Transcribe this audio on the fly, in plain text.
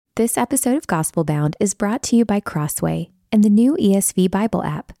This episode of Gospel Bound is brought to you by Crossway and the new ESV Bible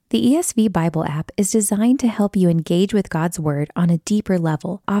app. The ESV Bible app is designed to help you engage with God's Word on a deeper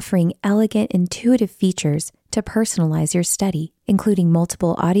level, offering elegant, intuitive features to personalize your study, including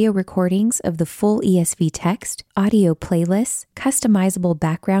multiple audio recordings of the full ESV text, audio playlists, customizable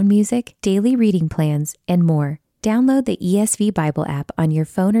background music, daily reading plans, and more. Download the ESV Bible app on your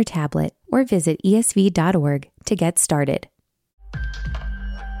phone or tablet, or visit esv.org to get started.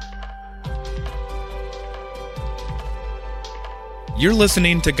 You're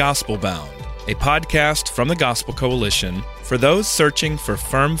listening to Gospel Bound, a podcast from the Gospel Coalition for those searching for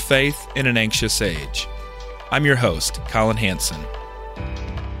firm faith in an anxious age. I'm your host, Colin Hanson.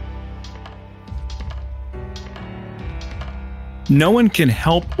 No one can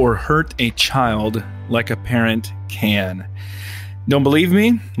help or hurt a child like a parent can. Don't believe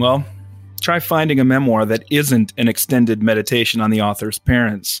me? Well, try finding a memoir that isn't an extended meditation on the author's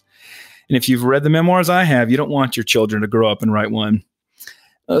parents. And if you've read the memoirs I have, you don't want your children to grow up and write one.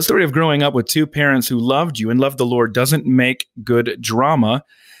 The story of growing up with two parents who loved you and loved the Lord doesn't make good drama,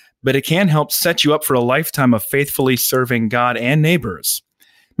 but it can help set you up for a lifetime of faithfully serving God and neighbors.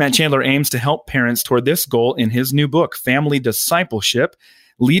 Matt Chandler aims to help parents toward this goal in his new book, Family Discipleship,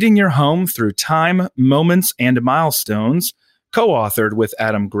 Leading Your Home Through Time, Moments, and Milestones, co-authored with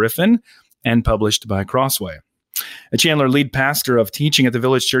Adam Griffin and published by Crossway. Chandler, lead pastor of teaching at the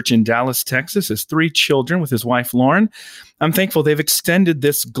Village Church in Dallas, Texas, has 3 children with his wife, Lauren. I'm thankful they've extended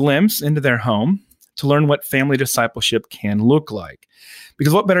this glimpse into their home to learn what family discipleship can look like.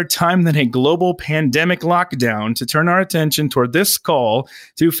 Because what better time than a global pandemic lockdown to turn our attention toward this call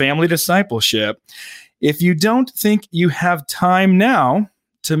to family discipleship? If you don't think you have time now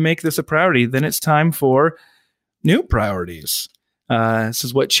to make this a priority, then it's time for new priorities. This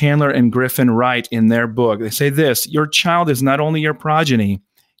is what Chandler and Griffin write in their book. They say this: your child is not only your progeny,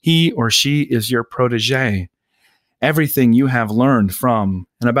 he or she is your protege. Everything you have learned from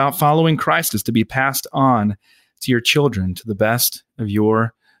and about following Christ is to be passed on to your children to the best of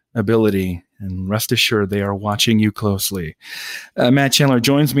your ability. And rest assured, they are watching you closely. Matt Chandler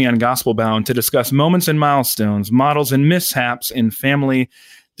joins me on Gospel Bound to discuss moments and milestones, models and mishaps in family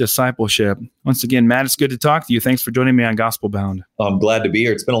discipleship. Once again, Matt, it's good to talk to you. Thanks for joining me on Gospel Bound. I'm glad to be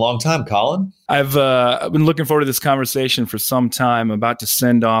here. It's been a long time, Colin. I've been looking forward to this conversation for some time. I'm about to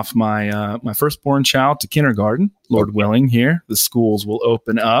send off my firstborn child to kindergarten, Lord willing. Here, the schools will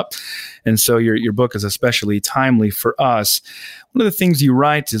open up, and so your book is especially timely for us. One of the things you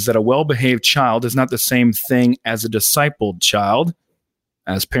write is that a well-behaved child is not the same thing as a discipled child.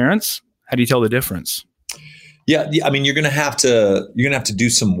 As parents, how do you tell the difference? Yeah, I mean, you're going to have to do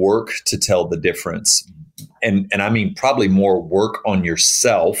some work to tell the difference, and I mean probably more work on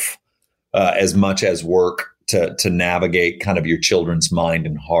yourself as much as work to navigate kind of your children's mind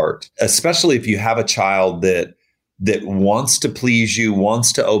and heart, especially if you have a child that wants to please you,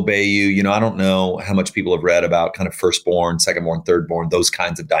 wants to obey you. You know, I don't know how much people have read about kind of firstborn, secondborn, thirdborn, those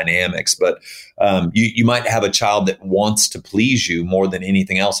kinds of dynamics, but you might have a child that wants to please you more than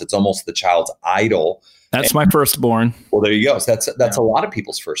anything else. It's almost the child's idol. That's my firstborn. Well, there you go. So that's a lot of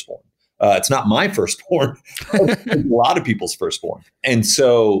people's firstborn. It's not my firstborn. It's a lot of people's firstborn. And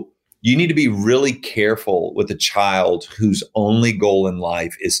so you need to be really careful with a child whose only goal in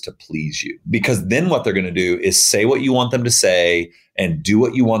life is to please you, because then what they're going to do is say what you want them to say and do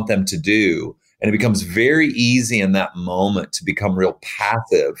what you want them to do. And it becomes very easy in that moment to become real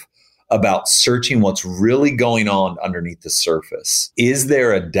passive about searching what's really going on underneath the surface. Is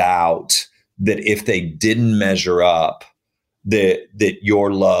there a doubt that if they didn't measure up, that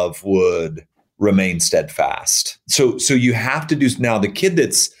your love would remain steadfast? So you have to do now. The kid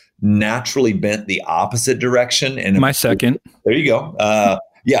that's naturally bent the opposite direction, and my second. There you go.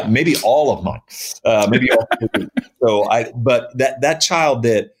 Yeah, maybe all of mine. Maybe all. But that child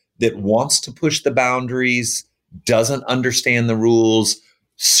that wants to push the boundaries, doesn't understand the rules,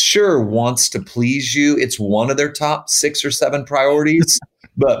 sure wants to please you. It's one of their top 6 or 7 priorities.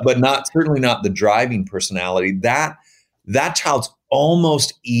 But certainly not the driving personality. That child's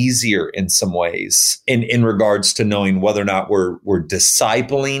almost easier in some ways in regards to knowing whether or not we're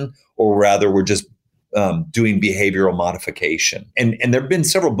discipling or rather we're just doing behavioral modification. And there have been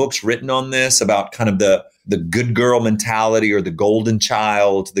several books written on this about kind of the good girl mentality or the golden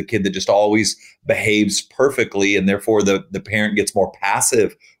child, the kid that just always behaves perfectly, and therefore the parent gets more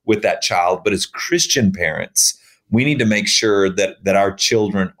passive with that child. But as Christian parents, we need to make sure that our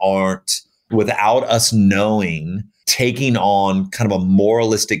children aren't, without us knowing, taking on kind of a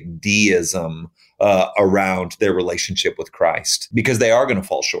moralistic deism around their relationship with Christ, because they are going to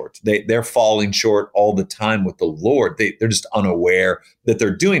fall short. They're falling short all the time with the Lord. They're just unaware that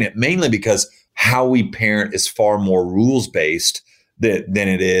they're doing it, mainly because how we parent is far more rules-based than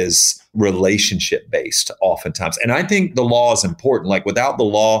it is relationship-based oftentimes. And I think the law is important. Like, without the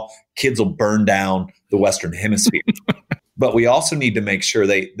law, kids will burn down the Western Hemisphere. But we also need to make sure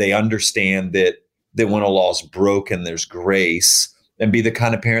they understand that when a law is broken, there's grace, and be the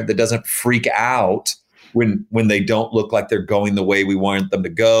kind of parent that doesn't freak out when they don't look like they're going the way we want them to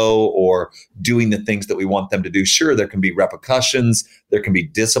go or doing the things that we want them to do. Sure, there can be repercussions, there can be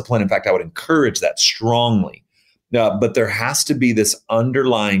discipline. In fact, I would encourage that strongly. But there has to be this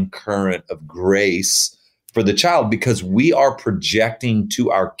underlying current of grace for the child, because we are projecting to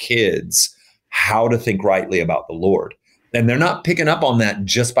our kids how to think rightly about the Lord. And they're not picking up on that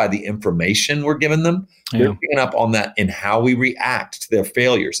just by the information we're giving them. They're picking up on that in how we react to their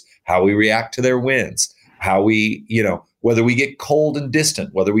failures, how we react to their wins, how we, whether we get cold and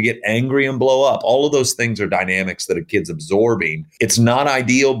distant, whether we get angry and blow up. All of those things are dynamics that a kid's absorbing. It's not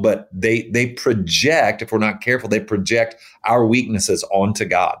ideal, but they project, if we're not careful, they project our weaknesses onto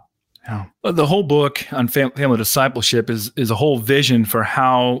God. Yeah. The whole book on family discipleship is a whole vision for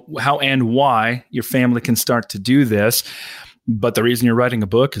how and why your family can start to do this. But the reason you're writing a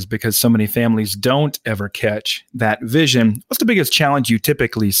book is because so many families don't ever catch that vision. What's the biggest challenge you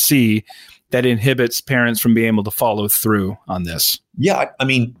typically see that inhibits parents from being able to follow through on this? Yeah, I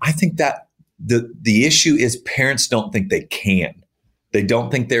mean, I think that the issue is parents don't think they can. They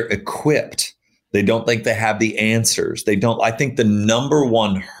don't think they're equipped. They don't think they have the answers. I think the number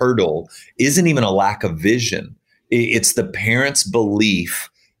one hurdle isn't even a lack of vision. It's the parents' belief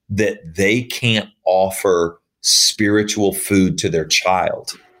that they can't offer spiritual food to their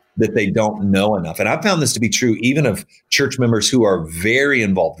child, that they don't know enough. And I found this to be true even of church members who are very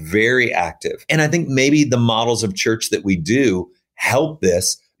involved, very active. And I think maybe the models of church that we do help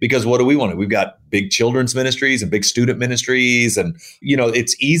this, because what do we want? We've got big children's ministries and big student ministries. And,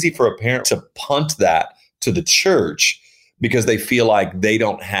 it's easy for a parent to punt that to the church because they feel like they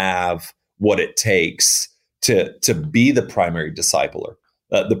don't have what it takes to be the primary discipler.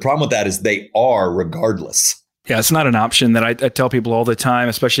 The problem with that is they are regardless. Yeah, it's not an option that I tell people all the time,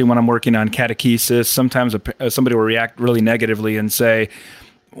 especially when I'm working on catechesis. Sometimes somebody will react really negatively and say,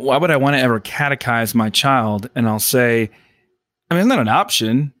 why would I want to ever catechize my child? And I'll say, it's not an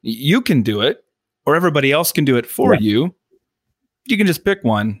option. You can do it, or everybody else can do it for you. You can just pick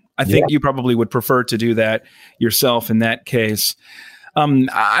one. I think you probably would prefer to do that yourself in that case.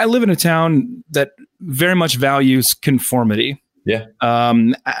 I live in a town that very much values conformity. Yeah.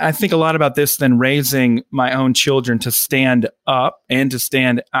 I think a lot about this than raising my own children to stand up and to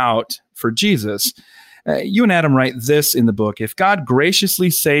stand out for Jesus. You and Adam write this in the book: if God graciously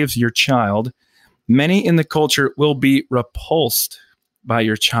saves your child, many in the culture will be repulsed by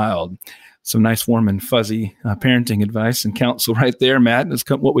your child. Some nice, warm, and fuzzy parenting advice and counsel right there, Matt. Is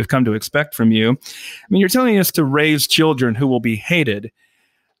what we've come to expect from you. You're telling us to raise children who will be hated.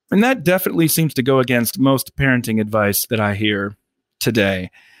 And that definitely seems to go against most parenting advice that I hear today.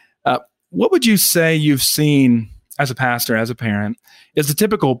 What would you say you've seen as a pastor, as a parent, is the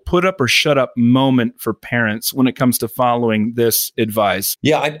typical put up or shut up moment for parents when it comes to following this advice?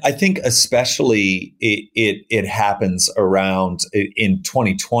 Yeah, I think especially it happens around in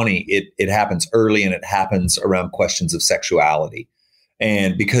 2020. It happens early, and it happens around questions of sexuality.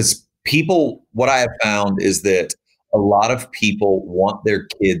 And because what I have found is that a lot of people want their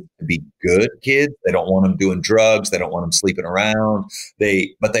kids to be good kids. They don't want them doing drugs. They don't want them sleeping around.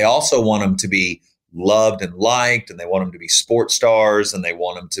 But they also want them to be loved and liked, and they want them to be sports stars, and they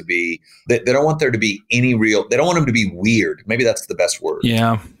want them to be, they don't want there to be they don't want them to be weird. Maybe that's the best word.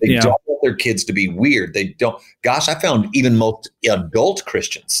 Yeah. They don't want their kids to be weird. I found even most adult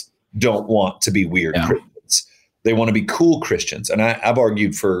Christians don't want to be weird Christians. They want to be cool Christians. And I've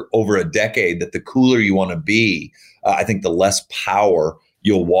argued for over a decade that the cooler you want to be, I think the less power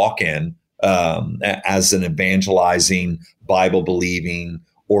you'll walk in as an evangelizing, Bible-believing,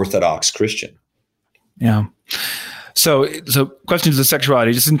 Orthodox Christian. Yeah. So questions of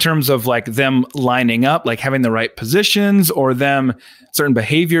sexuality, just in terms of like them lining up, like having the right positions, or them certain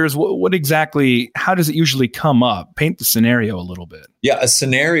behaviors, what exactly, how does it usually come up? Paint the scenario a little bit. Yeah, a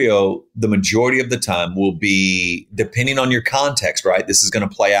scenario, the majority of the time will be, depending on your context, right? This is going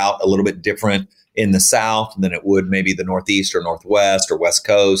to play out a little bit different in the South than it would maybe the Northeast or Northwest or West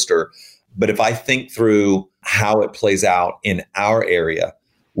Coast. But if I think through how it plays out in our area,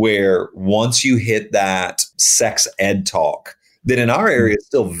 where once you hit that sex ed talk, that in our area is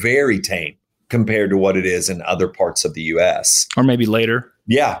still very tame. compared to what it is in other parts of the US. Or maybe later.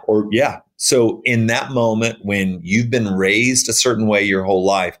 Yeah. So in that moment, when you've been raised a certain way your whole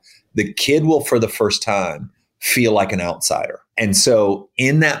life, the kid will, for the first time, feel like an outsider. And so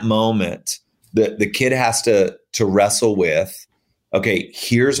in that moment, the kid has to wrestle with, okay,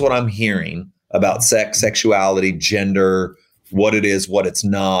 here's what I'm hearing about sex, sexuality, gender, what it is, what it's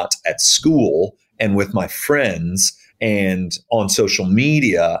not at school and with my friends and on social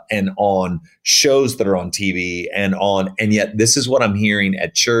media and on shows that are on TV and yet this is what I'm hearing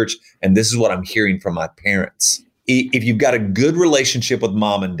at church and this is what I'm hearing from my parents. If you've got a good relationship with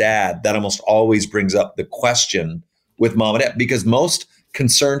mom and dad, that almost always brings up the question with mom and dad, because most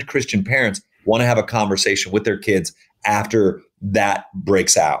concerned Christian parents want to have a conversation with their kids after that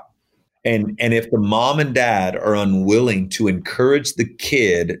breaks out. And if the mom and dad are unwilling to encourage the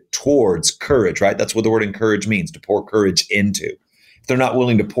kid towards courage, right? That's what the word encourage means, to pour courage into. If they're not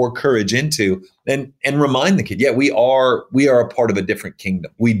willing to pour courage into and remind the kid, yeah, we are a part of a different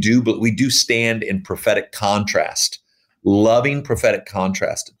kingdom. We do stand in prophetic contrast, loving prophetic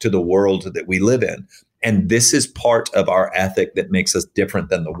contrast to the world that we live in. And this is part of our ethic that makes us different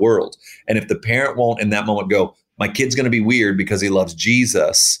than the world. And if the parent won't in that moment go, my kid's going to be weird because he loves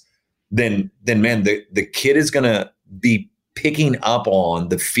Jesus, then man, the kid is going to be picking up on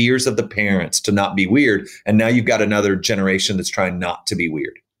the fears of the parents to not be weird. And now you've got another generation that's trying not to be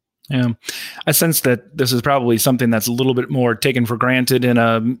weird. Yeah. I sense that this is probably something that's a little bit more taken for granted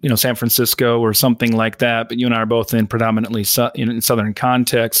in San Francisco or something like that. But you and I are both in predominantly in Southern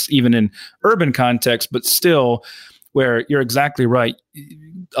contexts, even in urban context, but still where you're exactly right.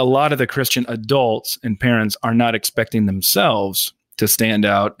 A lot of the Christian adults and parents are not expecting themselves to stand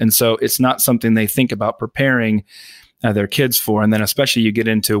out. And so it's not something they think about preparing their kids for. And then especially you get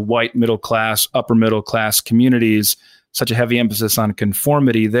into white middle class, upper middle class communities, such a heavy emphasis on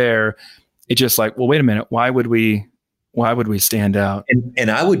conformity there. It's just like, well, wait a minute. Why would we stand out?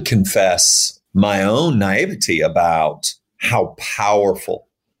 And I would confess my own naivety about how powerful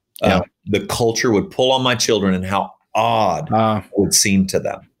the culture would pull on my children and how odd it would seem to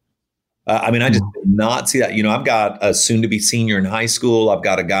them. I just did not see that. I've got a soon-to-be senior in high school. I've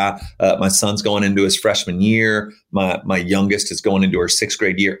got a guy, my son's going into his freshman year. My youngest is going into her 6th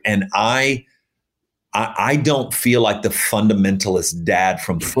grade year. And I don't feel like the fundamentalist dad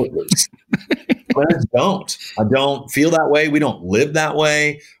from Footloose. I don't feel that way. We don't live that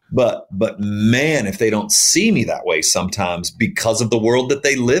way. But man, if they don't see me that way sometimes because of the world that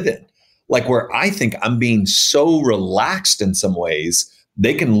they live in, like where I think I'm being so relaxed in some ways,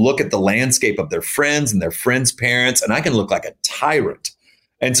 they can look at the landscape of their friends and their friends' parents, and I can look like a tyrant.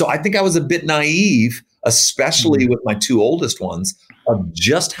 And so I think I was a bit naive, especially with my 2 oldest ones, of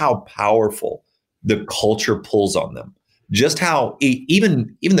just how powerful the culture pulls on them. Just how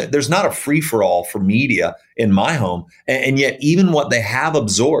even there's not a free for all for media in my home, and yet even what they have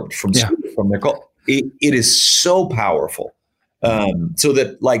absorbed from school, from their culture, it is so powerful. So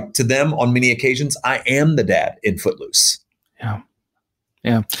that, like, to them on many occasions, I am the dad in Footloose. Yeah.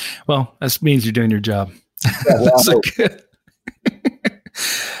 Yeah. Well, that means you're doing your job.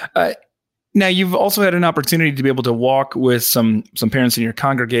 Now, you've also had an opportunity to be able to walk with some parents in your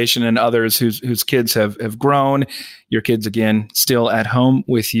congregation and others whose kids have grown. Your kids, again, still at home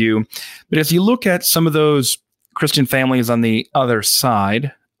with you. But as you look at some of those Christian families on the other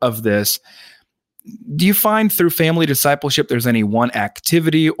side of this, do you find through family discipleship there's any one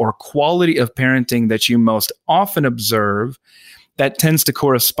activity or quality of parenting that you most often observe that tends to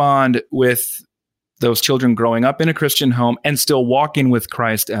correspond with those children growing up in a Christian home and still walking with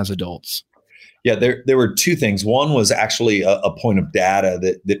Christ as adults? Yeah, there were 2 things. One was actually a point of data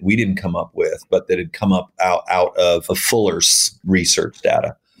that we didn't come up with, but that had come up out of a Fuller's research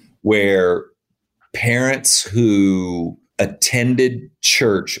data, where parents who attended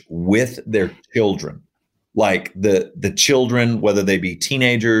church with their children, like the children, whether they be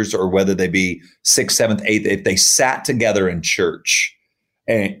teenagers or whether they be 6th, 7th, 8th, if they sat together in church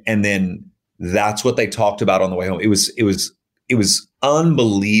and then that's what they talked about on the way home. It was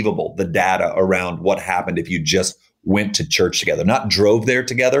unbelievable, the data around what happened if you just went to church together, not drove there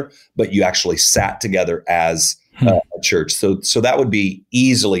together, but you actually sat together as a church. So that would be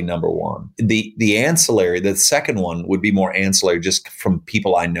easily number one. The ancillary, the second one would be more ancillary just from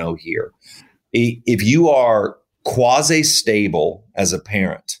people I know here. If you are quasi-stable as a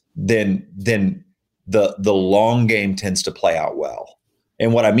parent, then the long game tends to play out well.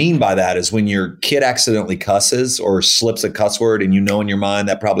 And what I mean by that is when your kid accidentally cusses or slips a cuss word and you know in your mind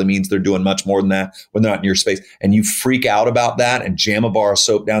that probably means they're doing much more than that when they're not in your space, and you freak out about that and jam a bar of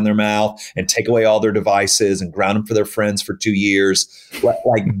soap down their mouth and take away all their devices and ground them for their friends for 2 years,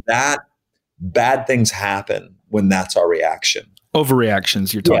 like bad things happen when that's our reaction.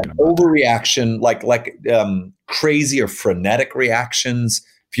 Overreactions you're talking about. Overreaction, like crazy or frenetic reactions.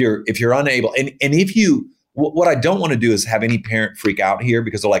 If you're unable, and if you, what I don't want to do is have any parent freak out here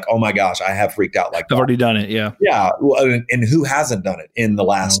because they're like, oh my gosh, I have freaked out like that. I've already done it. Yeah. Yeah. And who hasn't done it in the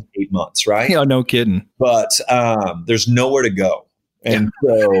last 8 months, right? Yeah, no kidding. But there's nowhere to go. And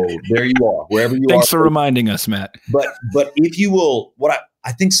so there you are, wherever you are. Thanks for reminding us, Matt. But if you will,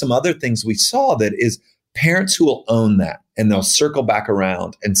 I think some other things we saw that is parents who will own that and they'll circle back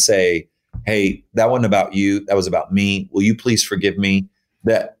around and say, hey, that wasn't about you. That was about me. Will you please forgive me?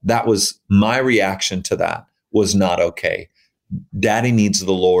 That was my reaction to that was not okay. Daddy needs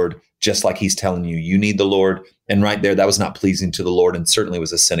the Lord, just like he's telling you, you need the Lord. And right there, that was not pleasing to the Lord and certainly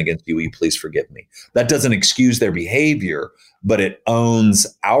was a sin against you. Will you please forgive me? That doesn't excuse their behavior, but it owns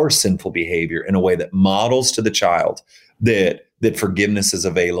our sinful behavior in a way that models to the child that forgiveness is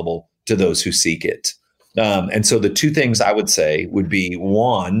available to those who seek it. And so the two things I would say would be,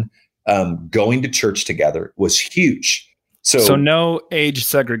 one, going to church together was huge. So no age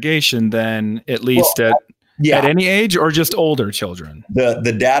segregation then, at least at any age, or just older children?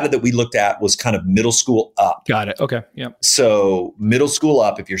 The data that we looked at was kind of middle school up. Got it. Okay. Yeah. So middle school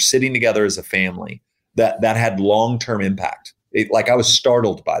up, if you're sitting together as a family, that had long-term impact. I was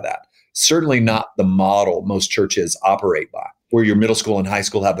startled by that. Certainly not the model most churches operate by, where your middle school and high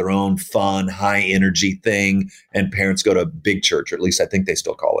school have their own fun, high energy thing, and parents go to big church, or at least I think they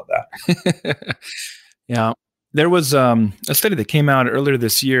still call it that. Yeah. There was a study that came out earlier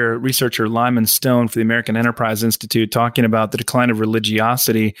this year, researcher Lyman Stone for the American Enterprise Institute, talking about the decline of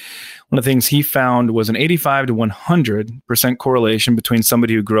religiosity. One of the things he found was an 85 to 100% correlation between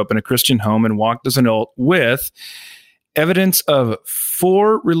somebody who grew up in a Christian home and walked as an adult with evidence of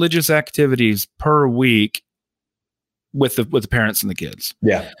 4 religious activities per week with the parents and the kids.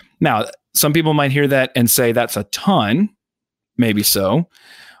 Yeah. Now, some people might hear that and say that's a ton, maybe so.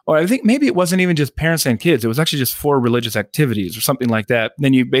 Or I think maybe it wasn't even just parents and kids. It was actually just 4 religious activities or something like that.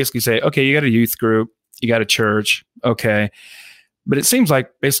 Then you basically say, okay, you got a youth group, you got a church. Okay. But it seems like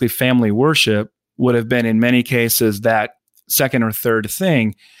basically family worship would have been in many cases that second or third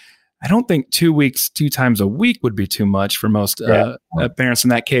thing. I don't think 2 weeks, 2 times a week would be too much for most parents in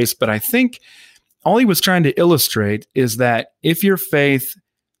that case. But I think all he was trying to illustrate is that if your faith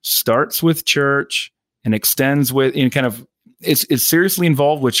starts with church and extends with kind of is seriously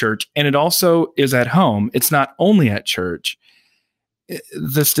involved with church, and it also is at home. It's not only at church.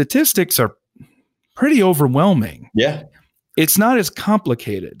 The statistics are pretty overwhelming. Yeah. It's not as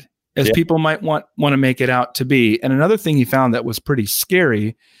complicated as people might want to make it out to be. And another thing he found that was pretty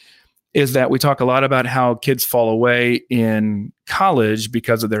scary is that we talk a lot about how kids fall away in college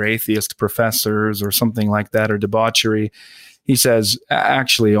because of their atheist professors or something like that, or debauchery. He says,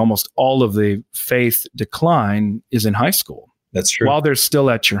 actually, almost all of the faith decline is in high school. That's true. While they're still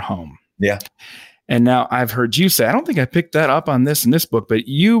at your home. Yeah. And now I've heard you say, I don't think I picked that up on this in this book, but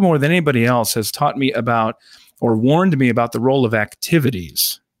you more than anybody else has taught me about or warned me about the role of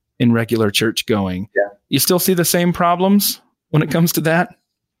activities in regular church going. Yeah. You still see the same problems when it comes to that?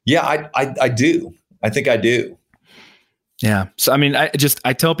 Yeah, I do. I think I do. Yeah. So, I mean,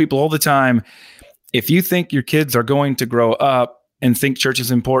 I tell people all the time, if you think your kids are going to grow up and think church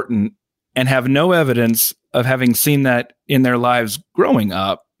is important and have no evidence of having seen that in their lives growing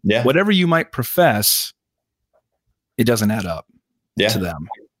up, whatever you might profess, it doesn't add up to them.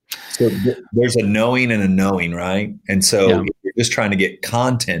 So there's a knowing and a knowing, right? And so if you're just trying to get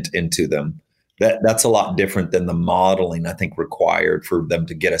content into them, that's a lot different than the modeling, I think, required for them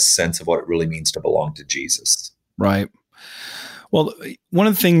to get a sense of what it really means to belong to Jesus. Right. Well, one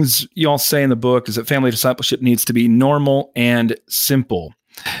of the things you all say in the book is that family discipleship needs to be normal and simple.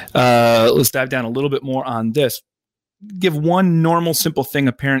 Let's dive down a little bit more on this. Give one normal, simple thing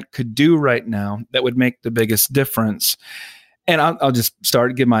a parent could do right now that would make the biggest difference. And I'll just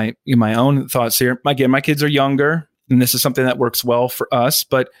give my own thoughts here. Again, my kids are younger, and this is something that works well for us.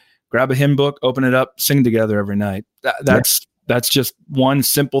 But grab a hymn book, open it up, sing together every night. That's just one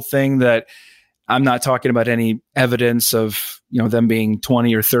simple thing that I'm not talking about any evidence of them being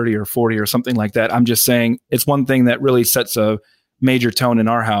 20 or 30 or 40 or something like that. I'm just saying it's one thing that really sets a major tone in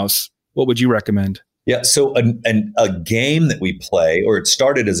our house. What would you recommend? Yeah. So a game that we play, or it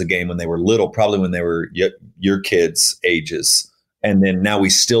started as a game when they were little, probably when they were your kids' ages. And then now we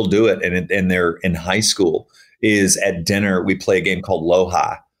still do it. And they're in high school, is at dinner, we play a game called Low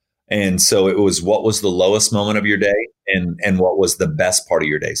High. And so it was, what was the lowest moment of your day and what was the best part of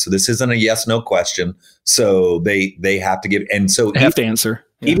your day? So this isn't a yes, no question. So they have to give. And so they have to answer.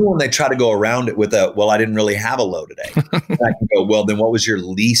 Even when they try to go around it with I didn't really have a low today. I can go, well, then what was your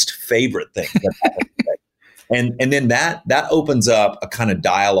least favorite thing that happened today? And then that opens up a kind of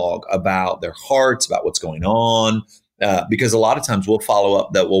dialogue about their hearts, about what's going on. Because a lot of times we'll follow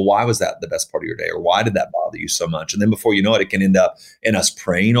up that, well, why was that the best part of your day? Or why did that bother you so much? And then before you know it, it can end up in us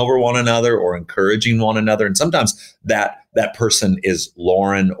praying over one another or encouraging one another. And sometimes that person is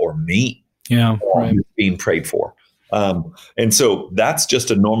Lauren or me. Yeah, right. Being prayed for. And so that's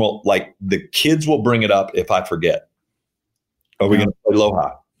just a normal, like the kids will bring it up if I forget. Are we going to play low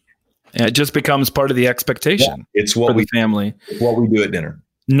high? Yeah, it just becomes part of the expectation. Yeah, it's what the family. It's what we do at dinner.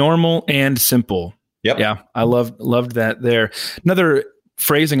 Normal and simple. Yep. Yeah, I loved that there. Another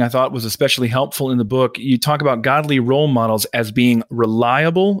phrasing I thought was especially helpful in the book, you talk about godly role models as being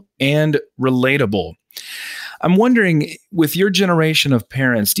reliable and relatable. I'm wondering, with your generation of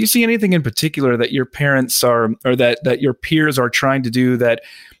parents, do you see anything in particular that your parents are, or that your peers are trying to do that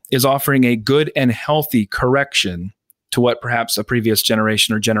is offering a good and healthy correction to what perhaps a previous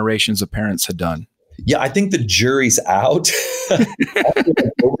generation or generations of parents had done? Yeah, I think the jury's out.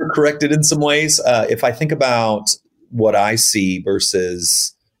 Overcorrected in some ways. If I think about what I see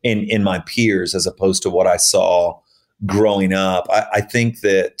versus in my peers as opposed to what I saw growing up, I think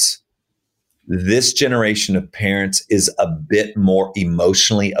that this generation of parents is a bit more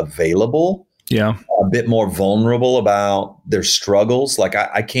emotionally available. Yeah. A bit more vulnerable about their struggles. Like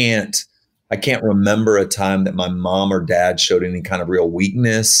I can't remember a time that my mom or dad showed any kind of real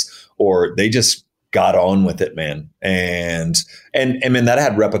weakness, or they just got on with it, man. And I mean, that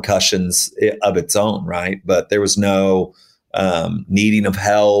had repercussions of its own, right? But there was no needing of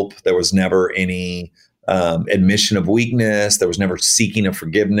help. There was never any admission of weakness. There was never seeking of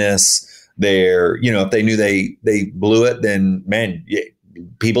forgiveness. If they knew they blew it, then man,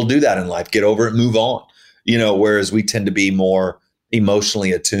 people do that in life. Get over it, move on. Whereas we tend to be more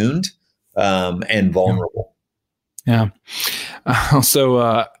emotionally attuned and vulnerable. Yeah.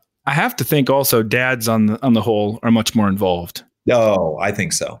 So I have to think also dads on the whole are much more involved. Oh, I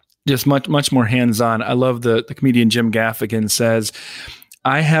think so. Just much more hands-on. I love the comedian Jim Gaffigan says,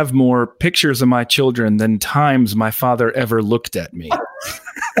 I have more pictures of my children than times my father ever looked at me.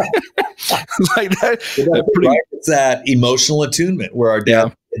 Like that. Right? It's that emotional attunement where our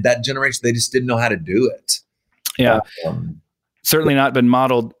dad, that generation, they just didn't know how to do it. Yeah. Certainly not been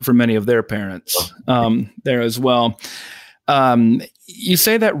modeled for many of their parents there as well. You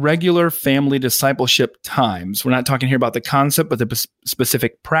say that regular family discipleship times, we're not talking here about the concept, but the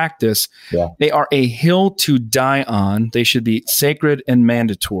specific practice, they are a hill to die on. They should be sacred and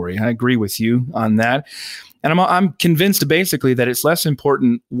mandatory. I agree with you on that. And I'm convinced basically that it's less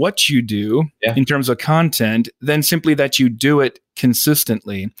important what you do in terms of content than simply that you do it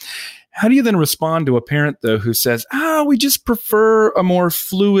consistently. How do you then respond to a parent, though, who says, we just prefer a more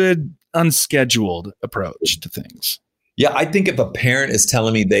fluid, unscheduled approach to things? Yeah, I think if a parent is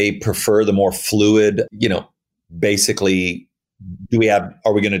telling me they prefer the more fluid, basically,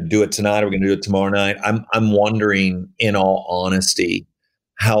 are we going to do it tonight? Are we going to do it tomorrow night? I'm wondering, in all honesty,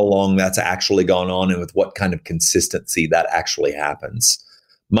 how long that's actually gone on and with what kind of consistency that actually happens.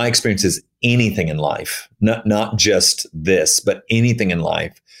 My experience is anything in life, not just this, but anything in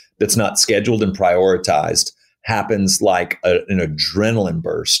life that's not scheduled and prioritized happens like an adrenaline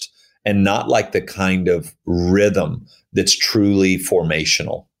burst and not like the kind of rhythm that's truly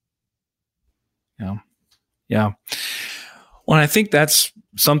formational. Yeah. Well, I think that's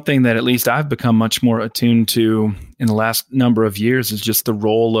something that at least I've become much more attuned to in the last number of years, is just the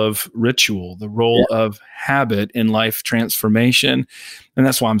role of ritual, the role of habit in life transformation. And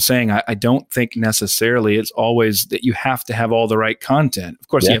that's why I'm saying I don't think necessarily it's always that you have to have all the right content. Of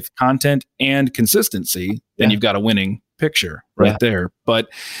course, you have content and consistency, then you've got a winning picture right there. But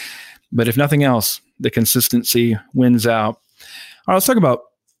if nothing else, the consistency wins out. All right, let's talk about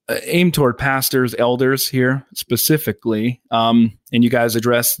aim toward pastors, elders here specifically. And you guys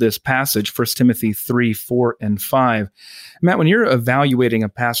address this passage, 1 Timothy 3, 4, and 5. Matt, when you're evaluating a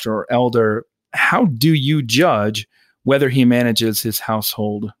pastor or elder, how do you judge whether he manages his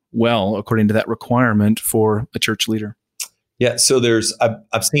household well, according to that requirement for a church leader? Yeah, so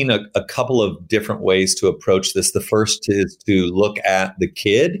I've seen a couple of different ways to approach this. The first is to look at the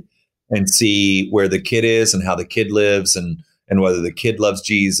kid and see where the kid is and how the kid lives and whether the kid loves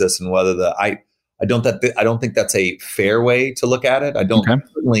Jesus and whether I don't think that's a fair way to look at it. I don't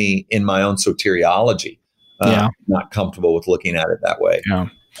certainly in my own soteriology, not comfortable with looking at it that way. Yeah.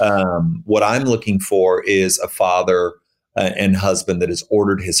 What I'm looking for is a father and husband that has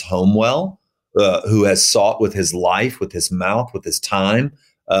ordered his home well, who has sought with his life, with his mouth, with his time,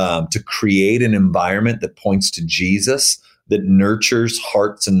 to create an environment that points to Jesus, that nurtures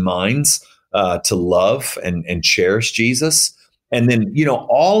hearts and minds to love and cherish Jesus. And then,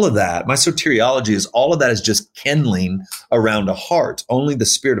 all of that, my soteriology is all of that is just kindling around a heart. Only the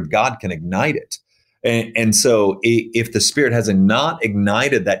Spirit of God can ignite it. And so if the Spirit has not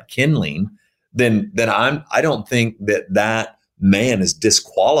ignited that kindling, then I don't think that man is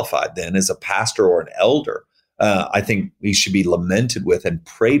disqualified then as a pastor or an elder. I think he should be lamented with and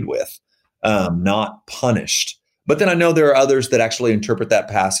prayed with, not punished. But then I know there are others that actually interpret that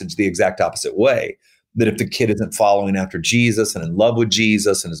passage the exact opposite way, that if the kid isn't following after Jesus and in love with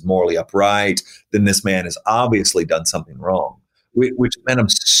Jesus and is morally upright, then this man has obviously done something wrong. Which, man, I'm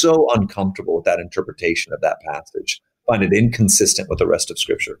so uncomfortable with that interpretation of that passage. I find it inconsistent with the rest of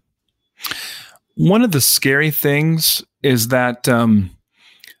Scripture. One of the scary things is that,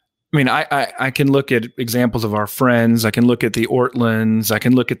 I can look at examples of our friends. I can look at the Ortlands. I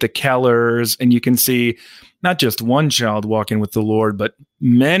can look at the Kellers, and you can see not just one child walking with the Lord, but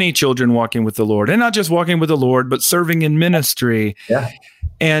many children walking with the Lord, and not just walking with the Lord, but serving in ministry. Yeah.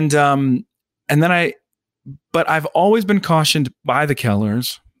 But I've always been cautioned by the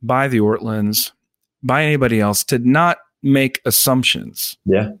Kellers, by the Ortlands, by anybody else to not make assumptions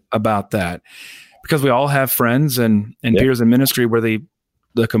about that, because we all have friends and peers in ministry where the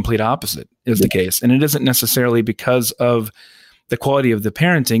complete opposite is the case. And it isn't necessarily because of the quality of the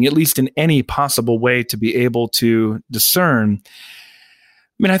parenting, at least in any possible way to be able to discern.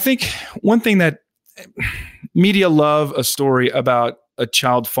 I think one thing that media love a story about a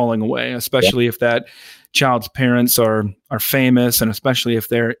child falling away, especially if that child's parents are famous, and especially if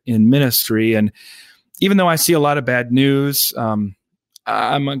they're in ministry. And even though I see a lot of bad news,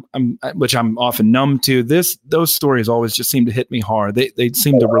 which I'm often numb to, those stories always just seem to hit me hard. They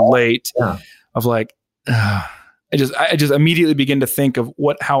seem to relate of like, I just immediately begin to think of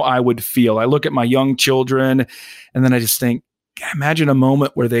how I would feel. I look at my young children, and then I just think, imagine a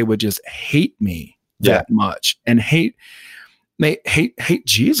moment where they would just hate me that much and hate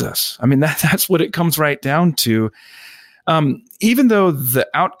Jesus. That's what it comes right down to. Even though the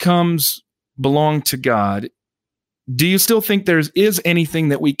outcomes belong to God, do you still think there is anything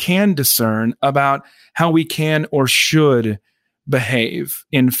that we can discern about how we can or should behave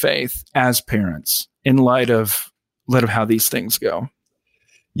in faith as parents in light of how these things go?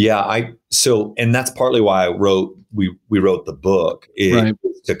 Yeah, and that's partly why we wrote the book, is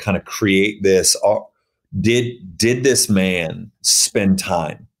to kind of create this. Did this man spend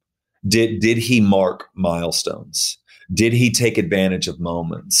time? Did he mark milestones? Did he take advantage of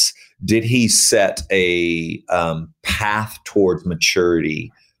moments? Did he set a path towards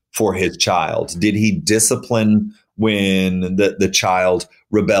maturity for his child? Did he discipline when the child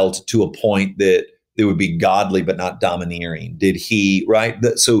rebelled to a point that it would be godly but not domineering? Did he, right?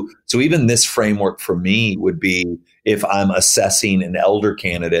 So even this framework for me would be, if I'm assessing an elder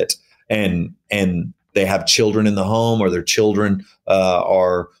candidate and they have children in the home, or their children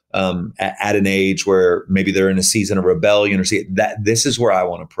are at an age where maybe they're in a season of rebellion, or this is where I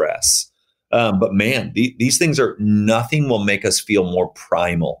want to press. But man, these things nothing will make us feel more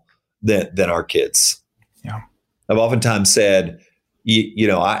primal than our kids. Yeah. I've oftentimes said,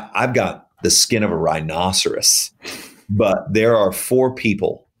 I've got the skin of a rhinoceros, but there are 4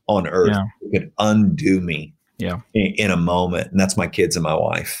 people on earth who could undo me in a moment. And that's my kids and my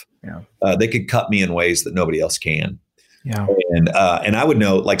wife. Yeah. They could cut me in ways that nobody else can. Yeah. And I would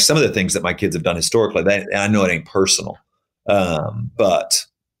know, like, some of the things that my kids have done historically, I know it ain't personal, but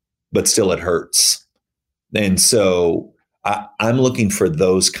still it hurts. And so I'm looking for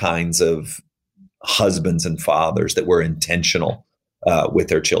those kinds of husbands and fathers that were intentional with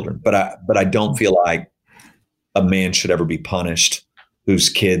their children. But I don't feel like a man should ever be punished whose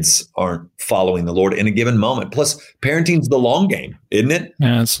kids aren't following the Lord in a given moment. Plus, parenting's the long game, isn't it?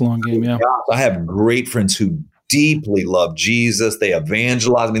 Yeah, it's a long game. Yeah. I have great friends who deeply love Jesus. They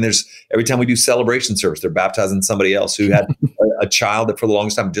evangelize. There's every time we do celebration service, they're baptizing somebody else who had a child that for the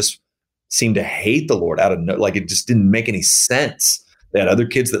longest time just seemed to hate the Lord it just didn't make any sense. They had other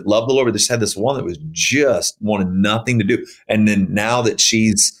kids that loved the Lord, but they just had this one that was just wanted nothing to do. And then now that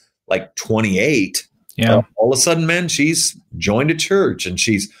she's like 28, all of a sudden, man, she's joined a church and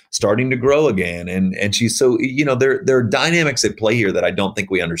she's starting to grow again. And she's so, there are dynamics at play here that I don't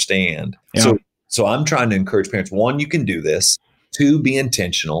think we understand. Yeah. So I'm trying to encourage parents. 1, you can do this. 2, be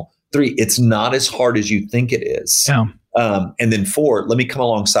intentional. 3, it's not as hard as you think it is. Yeah. And then 4, let me come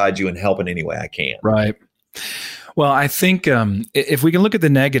alongside you and help in any way I can. Right. Well, I think if we can look at the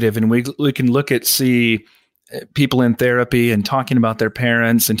negative and we can see people in therapy and talking about their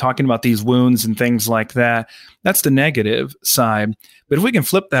parents and talking about these wounds and things like that. That's the negative side. But if we can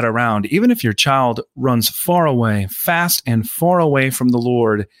flip that around, even if your child runs far away, fast and far away from the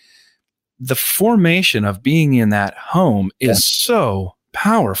Lord, the formation of being in that home is so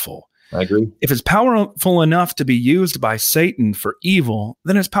powerful. I agree. If it's powerful enough to be used by Satan for evil,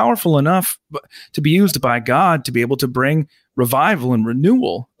 then it's powerful enough to be used by God to be able to bring revival and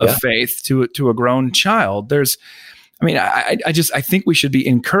renewal of faith to a grown child. I think we should be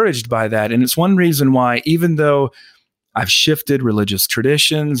encouraged by that. And it's one reason why, even though I've shifted religious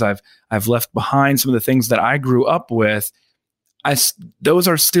traditions, I've left behind some of the things that I grew up with, those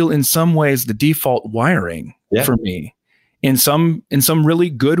are still in some ways the default wiring for me. In some really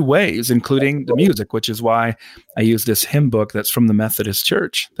good ways, including the music, which is why I use this hymn book that's from the Methodist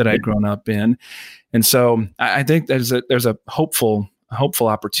Church that I'd grown up in. And so I think there's a hopeful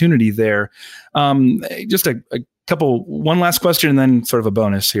opportunity there. Just one last question and then sort of a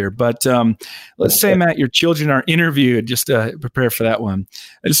bonus here. But let's say, Matt, your children are interviewed, just to prepare for that one.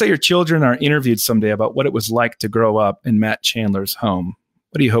 Let's say your children are interviewed someday about what it was like to grow up in Matt Chandler's home.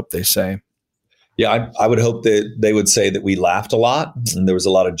 What do you hope they say? Yeah, I would hope that they would say that we laughed a lot and there was a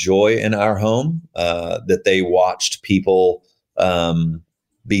lot of joy in our home, that they watched people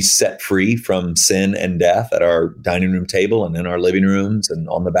be set free from sin and death at our dining room table and in our living rooms and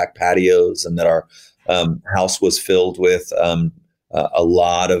on the back patios, and that our house was filled with a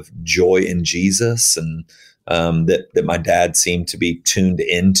lot of joy in Jesus, and that my dad seemed to be tuned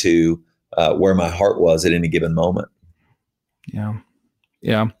into where my heart was at any given moment.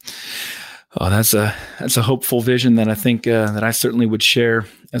 Yeah. Oh, that's a hopeful vision that I think that I certainly would share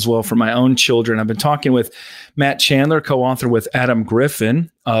as well for my own children. I've been talking with Matt Chandler, co-author with Adam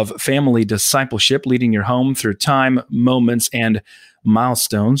Griffin of Family Discipleship, Leading Your Home Through Time, Moments, and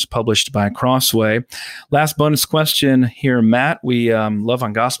Milestones, published by Crossway. Last bonus question here, Matt. We love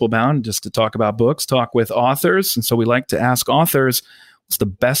on Gospel Bound just to talk about books, talk with authors. And so we like to ask authors, what's the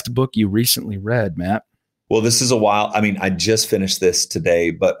best book you recently read, Matt? Well, this is a while. I just finished this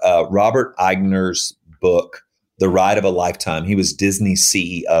today, but Robert Iger's book, The Ride of a Lifetime, he was Disney's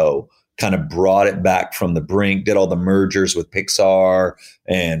CEO, kind of brought it back from the brink, did all the mergers with Pixar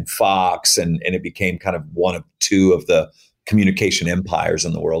and Fox, and it became kind of one of two of the communication empires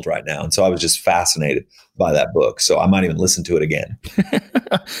in the world right now. And so I was just fascinated by that book. So I might even listen to it again.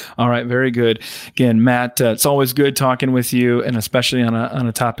 All right. Very good. Again, Matt, it's always good talking with you, and especially on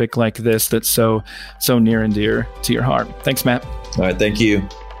a topic like this that's so near and dear to your heart. Thanks, Matt. All right. Thank you.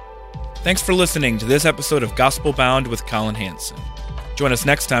 Thanks for listening to this episode of Gospel Bound with Colin Hanson. Join us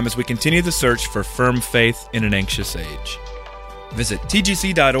next time as we continue the search for firm faith in an anxious age. Visit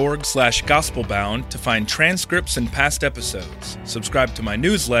tgc.org/gospelbound to find transcripts and past episodes, subscribe to my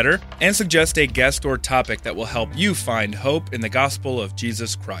newsletter, and suggest a guest or topic that will help you find hope in the gospel of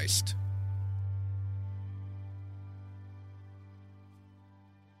Jesus Christ.